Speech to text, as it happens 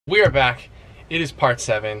We are back. It is part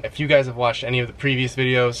 7. If you guys have watched any of the previous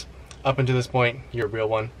videos up until this point, you're a real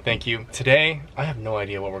one. Thank you. Today, I have no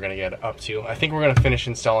idea what we're gonna get up to. I think we're gonna finish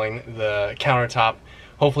installing the countertop.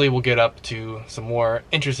 Hopefully we'll get up to some more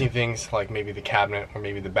interesting things like maybe the cabinet or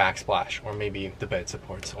maybe the backsplash or maybe the bed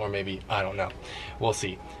supports or maybe, I don't know. We'll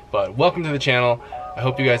see. But welcome to the channel. I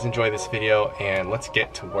hope you guys enjoy this video and let's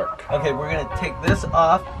get to work. Okay, we're gonna take this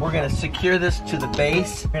off. We're gonna secure this to the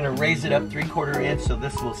base. We're gonna raise it up 3/4 inch so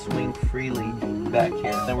this will swing freely back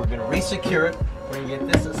here. Then we're gonna re-secure it. We're gonna get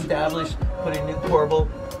this established, put a new corbel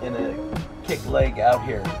and a kick leg out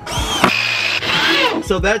here.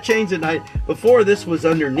 So that changed at night. Before this was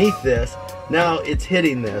underneath this, now it's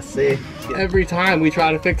hitting this, see? Every time we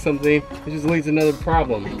try to fix something, it just leads to another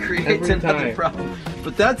problem. It creates another problem.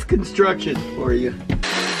 But that's construction for you.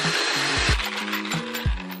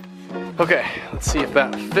 Okay, let's see if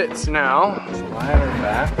that fits now. Slide her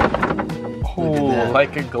back. Oh,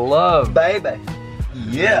 like a glove. Baby.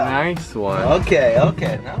 Yeah. Nice one. Okay,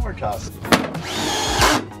 now we're talking.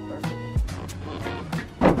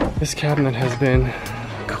 This cabinet has been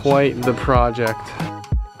quite the project.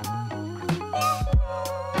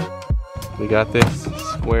 We got this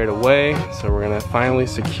squared away, so we're gonna finally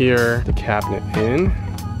secure the cabinet in.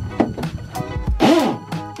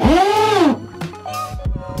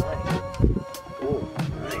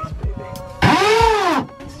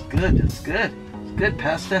 It's good. It's good,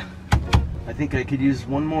 Pasta. I think I could use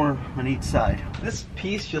one more on each side. This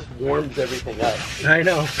piece just warms everything up. I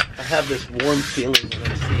know. I have this warm feeling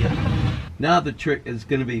when I see it. Now the trick is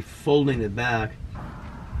going to be folding it back.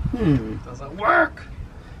 Doesn't work.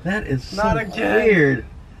 That is so weird.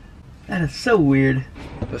 That is so weird.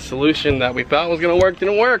 The solution that we thought was gonna work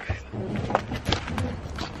didn't work.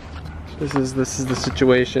 This is the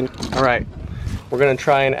situation. All right, we're gonna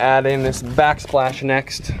try and add in this backsplash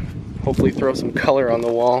next. Hopefully throw some color on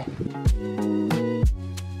the wall.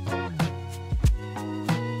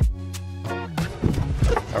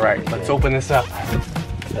 All right, let's open this up.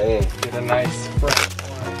 Hey. Get a nice fresh one.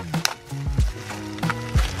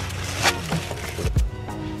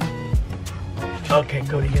 Okay,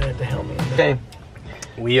 Cody, you're gonna have to help me. Okay.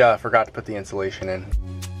 We forgot to put the insulation in.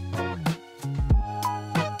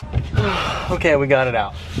 Okay, we got it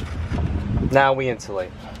out. Now we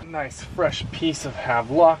insulate. Nice fresh piece of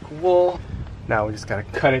Havelock wool. Now we just gotta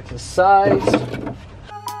cut it to size.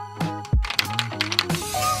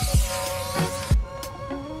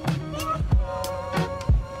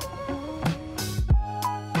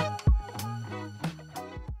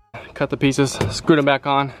 Cut the pieces, screwed them back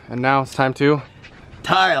on, and now it's time to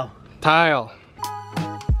Tile.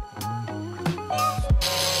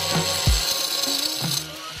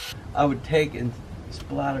 I would take and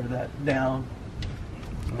splatter that down.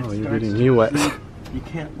 Oh, you're getting me wet. You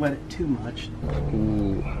can't wet it too much.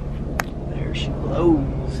 Ooh. There she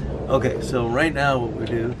blows. Okay, so right now what we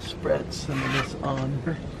do is spread some of this on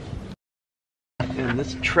her. And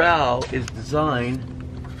this trowel is designed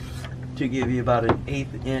to give you about an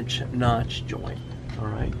 1/8 inch notch joint. All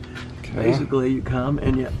right. Okay. Basically, you come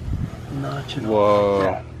and you notch it. Whoa,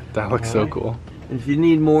 like that looks so cool. And if you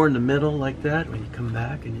need more in the middle like that, when you come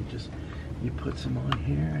back and you put some on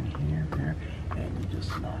here and here, and you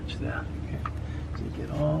just notch that. Okay. So you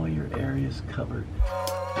get all your areas covered.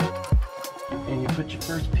 And you put your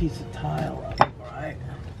first piece of tile up. All right.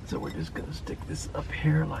 So we're just gonna stick this up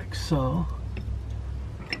here like so.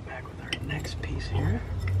 Come back with our next piece here.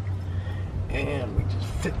 And we just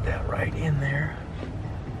fit that right in there.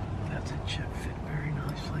 That's a chip fit very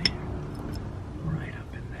nicely. Right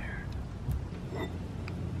up in there.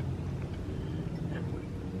 And we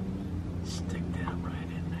stick that right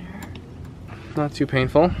in there. Not too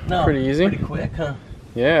painful. No, pretty easy. Pretty quick, huh?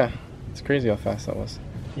 Yeah. It's crazy how fast that was.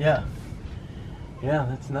 Yeah. Yeah,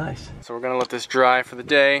 that's nice. So we're gonna let this dry for the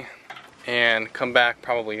day and come back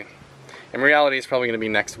probably. In reality, it's probably gonna be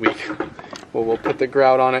next week. Well, we'll put the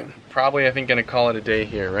grout on it. Probably, I think, gonna call it a day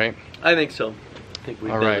here, right? I think so. I think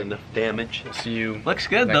we've done enough damage. We'll see you looks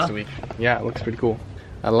good next though. week. Yeah, it looks pretty cool.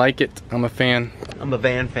 I like it. I'm a fan. I'm a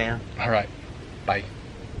Van fan. All right, bye.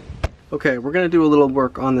 Okay, we're gonna do a little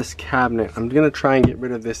work on this cabinet. I'm gonna try and get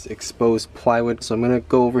rid of this exposed plywood. So I'm gonna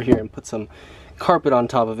go over here and put some carpet on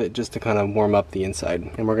top of it just to kind of warm up the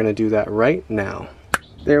inside. And we're gonna do that right now.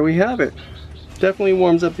 There we have it. Definitely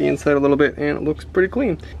warms up the inside a little bit and it looks pretty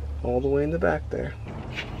clean. All the way in the back there.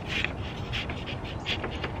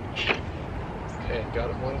 Okay,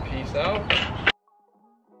 got one piece out.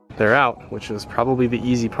 They're out, which was probably the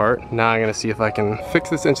easy part. Now I'm gonna see if I can fix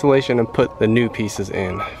this insulation and put the new pieces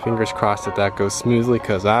in. Fingers crossed that that goes smoothly,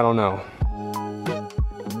 because I don't know.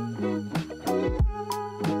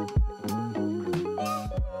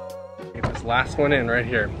 Get this last one in right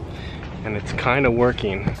here. And it's kind of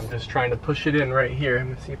working. I'm just trying to push it in right here. I'm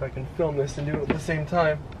gonna see if I can film this and do it at the same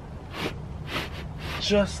time.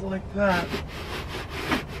 Just like that.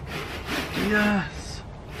 Yes!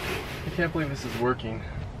 I can't believe this is working.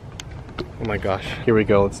 Oh my gosh. Here we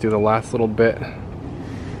go. Let's do the last little bit.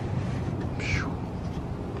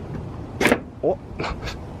 Oh.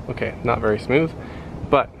 Okay, not very smooth,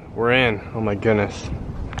 but we're in. Oh my goodness.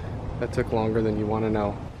 That took longer than you want to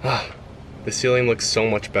know. The ceiling looks so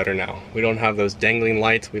much better now. We don't have those dangling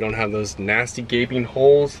lights. We don't have those nasty gaping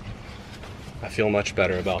holes. I feel much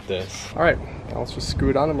better about this. All right, now let's just screw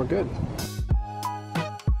it on and we're good.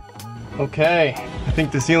 Okay, I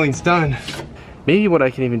think the ceiling's done. Maybe what I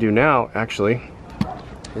can even do now, actually,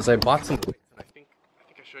 is I bought some lights. I think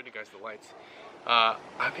I showed you guys the lights. I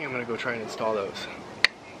think I'm gonna go try and install those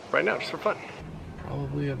right now, just for fun.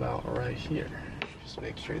 Probably about right here. Just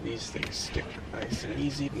make sure these things stick nice and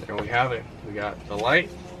easy. There we have it. We got the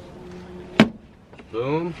light.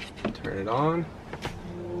 Boom. Turn it on.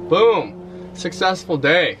 Boom. Successful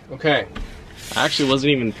day. Okay. I actually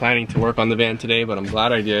wasn't even planning to work on the van today, but I'm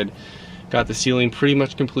glad I did. Got the ceiling pretty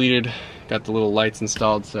much completed. Got the little lights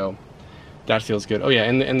installed, so that feels good. Oh yeah,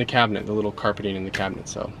 and the cabinet, the little carpeting in the cabinet.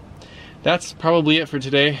 So that's probably it for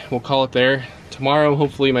today. We'll call it there. Tomorrow,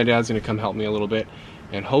 hopefully my dad's gonna come help me a little bit.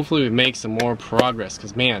 And hopefully we make some more progress,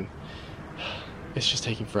 because man, it's just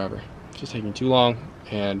taking forever. It's just taking too long,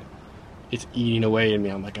 and it's eating away in me.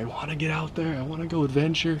 I'm like, I want to get out there. I want to go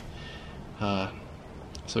adventure.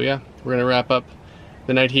 So yeah, we're going to wrap up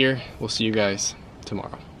the night here. We'll see you guys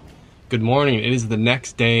tomorrow. Good morning. It is the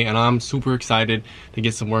next day, and I'm super excited to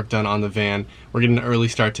get some work done on the van. We're getting an early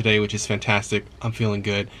start today, which is fantastic. I'm feeling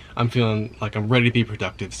good. I'm feeling like I'm ready to be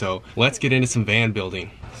productive. So let's get into some van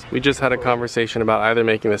building. We just had a conversation about either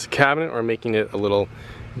making this a cabinet or making it a little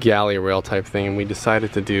galley rail type thing, and we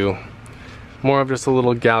decided to do more of just a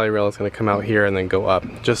little galley rail that's going to come out here and then go up,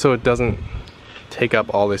 just so it doesn't take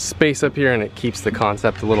up all this space up here and it keeps the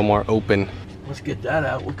concept a little more open. Let's get that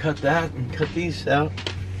out. We'll cut that and cut these out.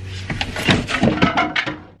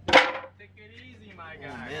 Take it easy, my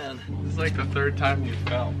guy. Oh, man. This is like the third time you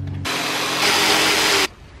fell.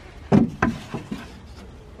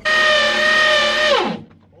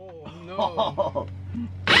 Oh,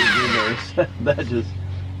 that just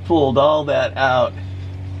pulled all that out.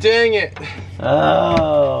 Dang it!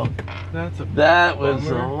 Oh, that was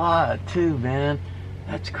bummer. a lot too, man.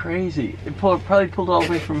 That's crazy. It probably pulled all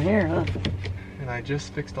the way from here, huh? And I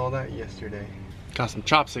just fixed all that yesterday. Got some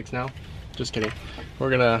chopsticks now. Just kidding.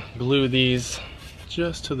 We're gonna glue these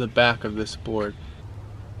just to the back of this board.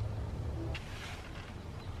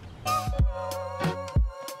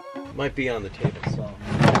 Might be on the table, so.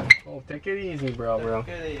 Oh, take it easy, bro.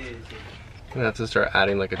 Take it easy. I'm gonna have to start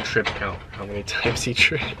adding like a trip count, how many times he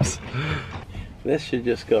trips. This should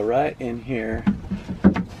just go right in here,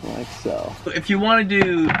 like so. If you want to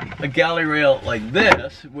do a galley rail like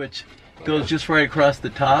this, which goes just right across the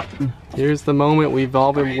top. Here's the moment we've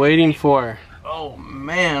all been waiting for. Oh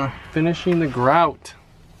man. Finishing the grout.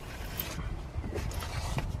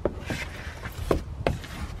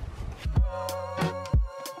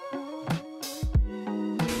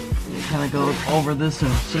 Kind of go over this in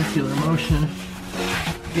circular motion,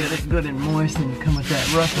 get it good and moist, and come with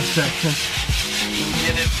that rougher section and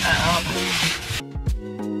get it out.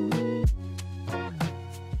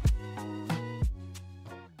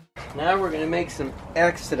 Now we're going to make some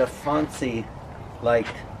extra fancy, like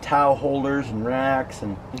towel holders and racks.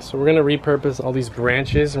 And so we're going to repurpose all these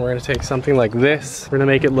branches, and we're going to take something like this. We're going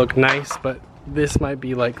to make it look nice, but this might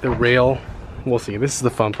be like the rail. We'll see. This is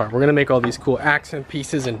the fun part. We're gonna make all these cool accent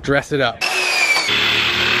pieces and dress it up.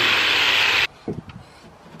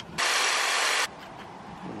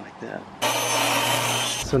 like that.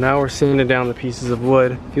 So now we're sanding down the pieces of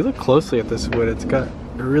wood. If you look closely at this wood, it's got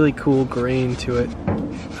a really cool grain to it.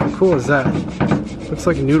 How cool is that? Looks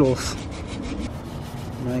like noodles.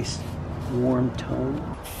 Nice warm tone.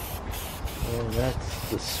 Oh, that's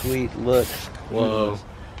the sweet look. Whoa.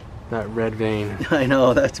 That red vein. I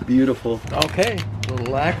know, that's beautiful. Okay, a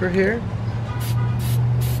little lacquer here.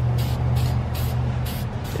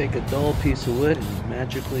 Take a dull piece of wood and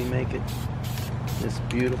magically make it this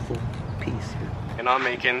beautiful piece here. And I'm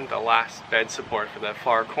making the last bed support for that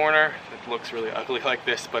far corner. It looks really ugly like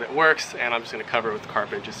this, but it works, and I'm just gonna cover it with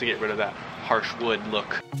carpet just to get rid of that harsh wood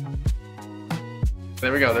look.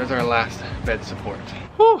 There we go, there's our last bed support.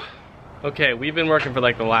 Whew. Okay, we've been working for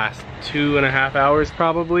like the last 2.5 hours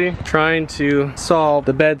probably, trying to solve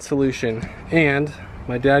the bed solution. And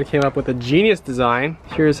my dad came up with a genius design.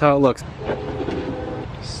 Here's how it looks.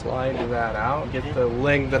 Slide that out, get the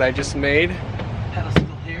leg that I just made. Pedestal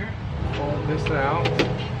here. this out.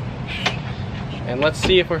 And let's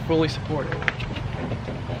see if we're fully supported.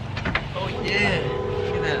 Oh yeah,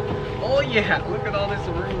 look at that. Oh yeah, look at all this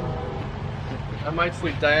room. I might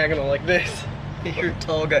sleep diagonal like this. You're a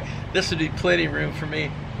tall guy. This would be plenty of room for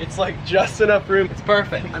me. It's like just enough room. It's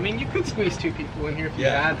perfect. I mean, you could squeeze 2 people in here if you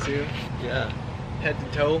had to. Yeah. Head to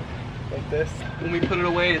toe, like this. When we put it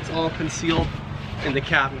away, it's all concealed in the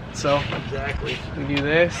cabinet. So Exactly. we do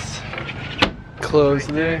this, close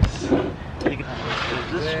this, You can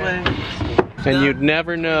go this way. and you'd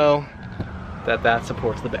never know that that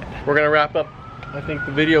supports the bed. We're gonna wrap up, I think,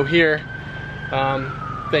 the video here.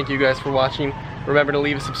 Thank you guys for watching. Remember to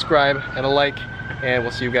leave a subscribe and a like, and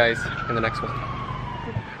we'll see you guys in the next one.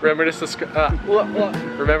 Remember to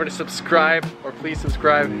remember to subscribe, or please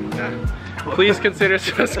subscribe. Please consider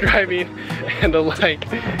subscribing and a like.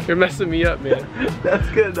 You're messing me up, man. That's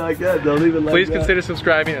good, not good. Don't leave a like. Please consider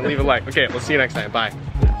subscribing and leave a like. Okay, we'll see you next time. Bye.